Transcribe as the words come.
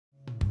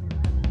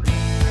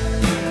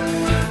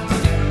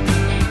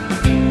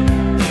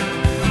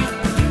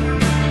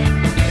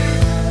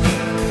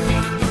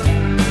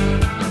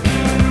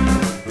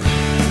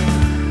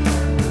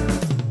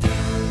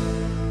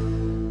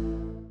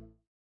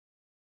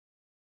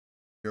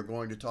You're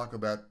going to talk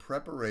about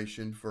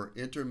preparation for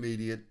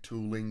intermediate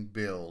tooling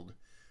build.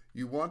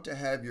 You want to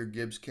have your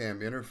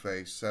GibbsCAM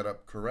interface set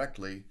up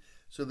correctly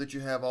so that you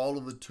have all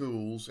of the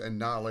tools and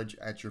knowledge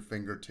at your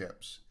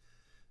fingertips.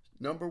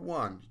 Number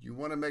one, you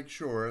want to make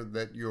sure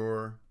that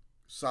your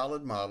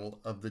solid model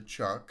of the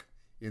chuck,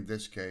 in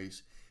this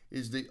case,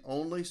 is the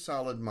only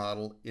solid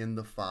model in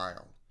the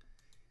file.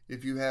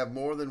 If you have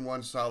more than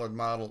one solid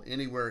model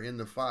anywhere in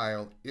the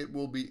file, it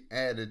will be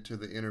added to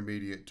the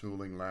intermediate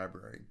tooling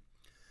library.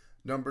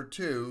 Number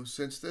two,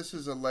 since this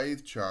is a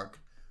lathe chuck,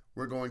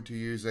 we're going to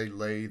use a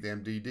lathe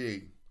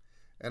MDD.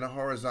 And a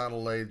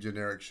horizontal lathe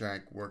generic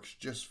shank works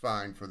just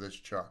fine for this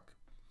chuck.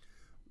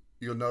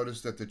 You'll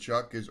notice that the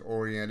chuck is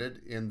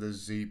oriented in the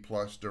Z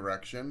plus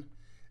direction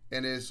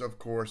and is of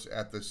course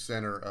at the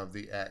center of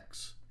the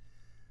X.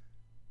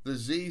 The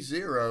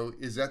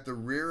Z0 is at the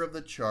rear of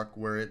the chuck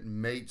where it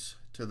mates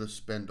to the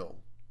spindle.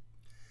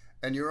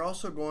 And you're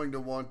also going to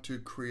want to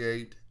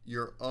create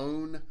your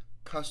own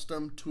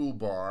custom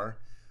toolbar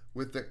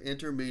with the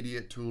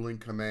intermediate tooling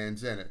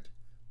commands in it: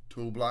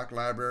 tool block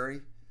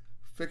library,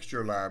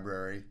 fixture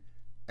library,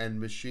 and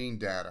machine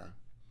data.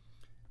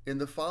 In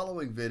the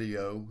following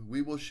video,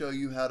 we will show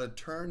you how to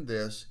turn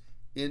this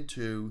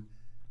into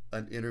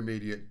an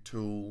intermediate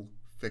tool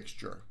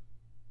fixture.